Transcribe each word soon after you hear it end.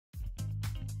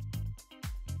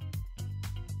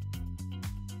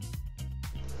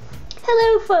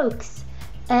Hello folks!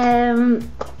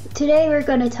 Today we're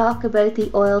going to talk about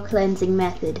the oil cleansing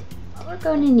method. What we're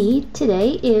going to need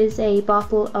today is a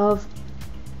bottle of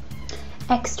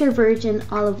extra virgin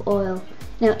olive oil.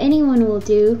 Now anyone will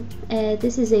do,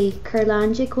 this is a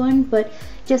Kurlangic one, but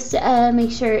just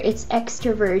make sure it's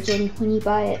extra virgin when you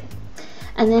buy it.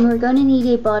 And then we're going to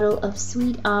need a bottle of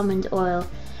sweet almond oil.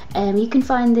 You can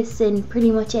find this in pretty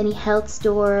much any health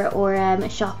store or a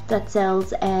shop that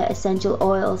sells essential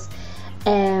oils.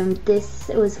 This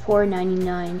was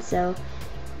 $4.99, so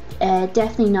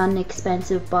definitely not an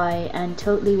expensive buy and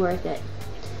totally worth it.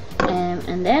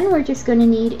 And then we're just going to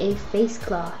need a face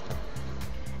cloth.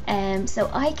 So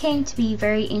I came to be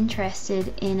very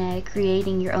interested in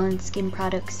creating your own skin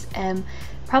products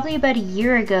probably about a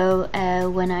year ago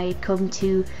when I'd come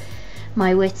to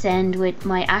my wit's end with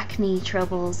my acne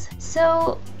troubles.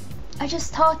 So I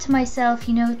just thought to myself,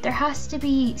 you know, there has to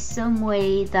be some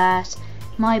way that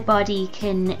my body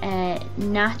can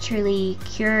naturally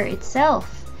cure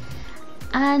itself.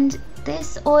 And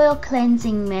this oil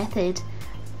cleansing method,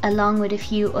 along with a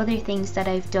few other things that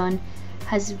I've done,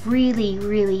 has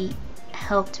really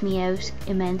helped me out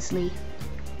immensely.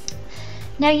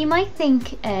 Now you might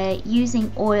think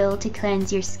using oil to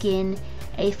cleanse your skin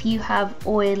if you have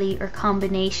oily or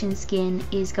combination skin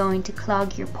is going to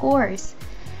clog your pores.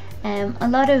 A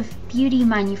lot of beauty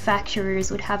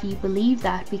manufacturers would have you believe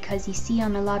that because you see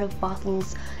on a lot of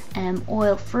bottles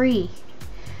oil free.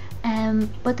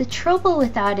 But the trouble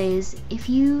with that is if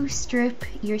you strip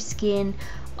your skin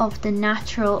of the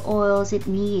natural oils it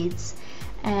needs,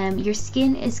 your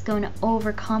skin is going to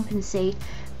overcompensate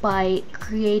by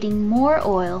creating more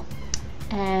oil.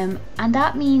 And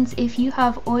that means if you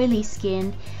have oily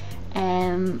skin,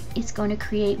 it's going to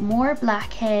create more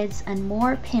blackheads and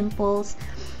more pimples.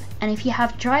 And if you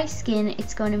have dry skin,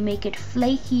 it's going to make it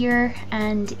flakier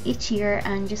and itchier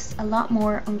and just a lot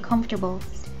more uncomfortable.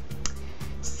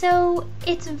 So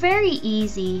it's very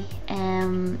easy.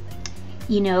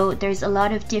 You know, there's a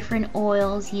lot of different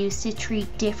oils used to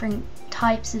treat different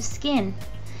types of skin.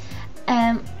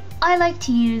 I like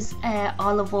to use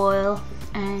olive oil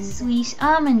and sweet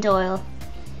almond oil.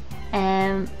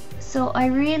 So I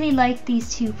really like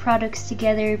these two products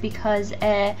together because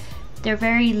they're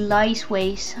very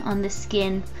lightweight on the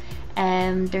skin.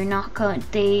 They're not going,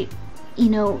 they, you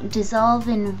know, dissolve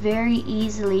in very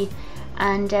easily,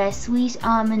 and sweet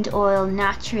almond oil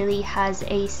naturally has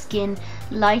a skin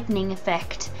lightening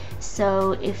effect.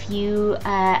 So if you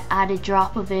add a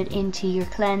drop of it into your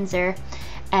cleanser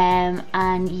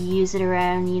and you use it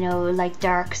around, you know, like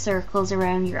dark circles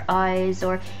around your eyes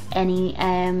or any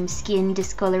skin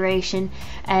discoloration,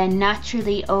 and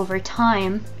naturally over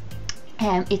time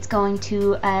it's going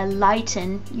to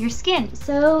lighten your skin.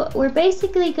 So we're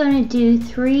basically going to do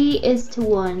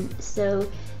 3:1, so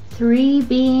 3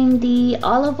 being the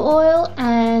olive oil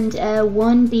and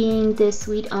 1 being the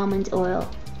sweet almond oil.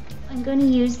 I'm going to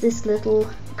use this little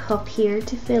cup here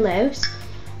to fill out,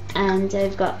 and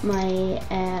I've got my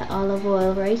olive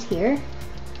oil right here.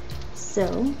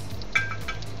 So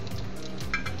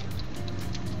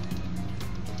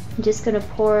I'm just going to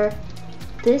pour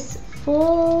this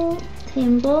full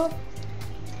thimble.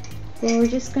 Then we're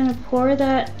just going to pour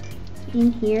that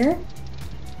in here,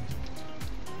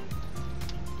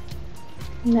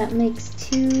 and that makes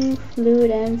 2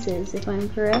 fluid ounces if I'm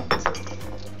correct.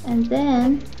 And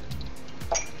then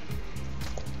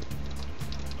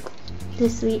the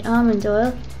sweet almond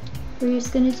oil, we're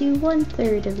just going to do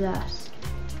 1/3 of that.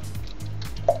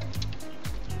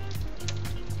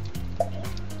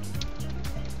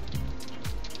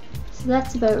 So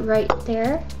that's about right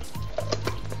there.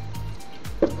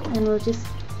 And we'll just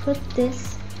put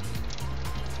this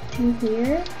in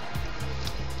here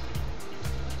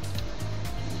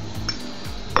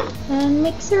and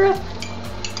mix her up.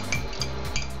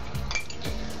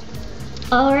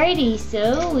 Alrighty,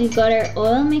 so we've got our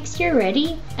oil mixture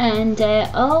ready, and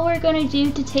all we're going to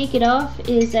do to take it off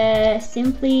is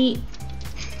simply,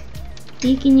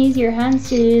 you can use your hands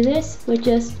to do this, but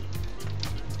just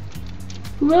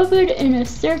rub it in a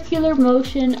circular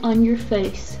motion on your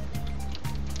face.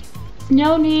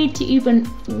 No need to even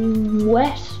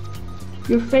wet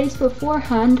your face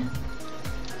beforehand.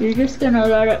 You're just going to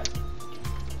let it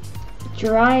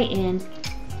dry in.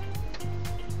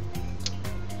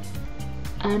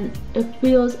 And it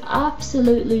feels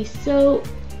absolutely so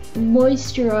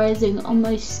moisturizing on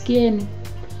my skin.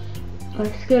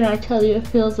 My skin, I tell you, it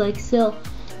feels like silk.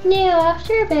 Now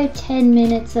after about 10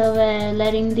 minutes of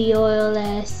letting the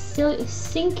oil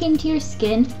sink into your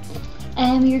skin,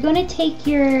 you're going to take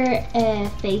your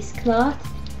face cloth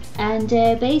And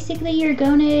basically you're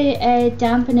going to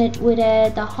dampen it with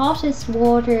the hottest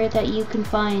water that you can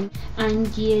find,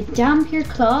 and you damp your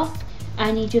cloth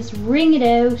and you just wring it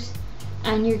out,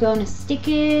 and you're going to stick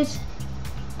it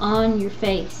on your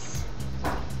face.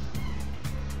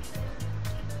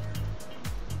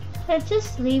 So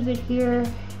just leave it here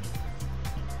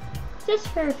just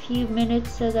for a few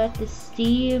minutes so that the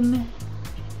steam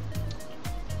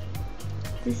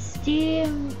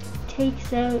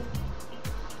takes out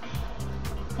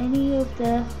any of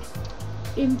the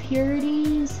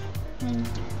impurities.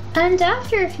 And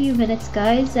after a few minutes,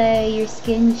 guys, your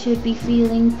skin should be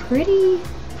feeling pretty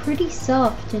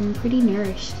soft and pretty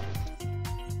nourished.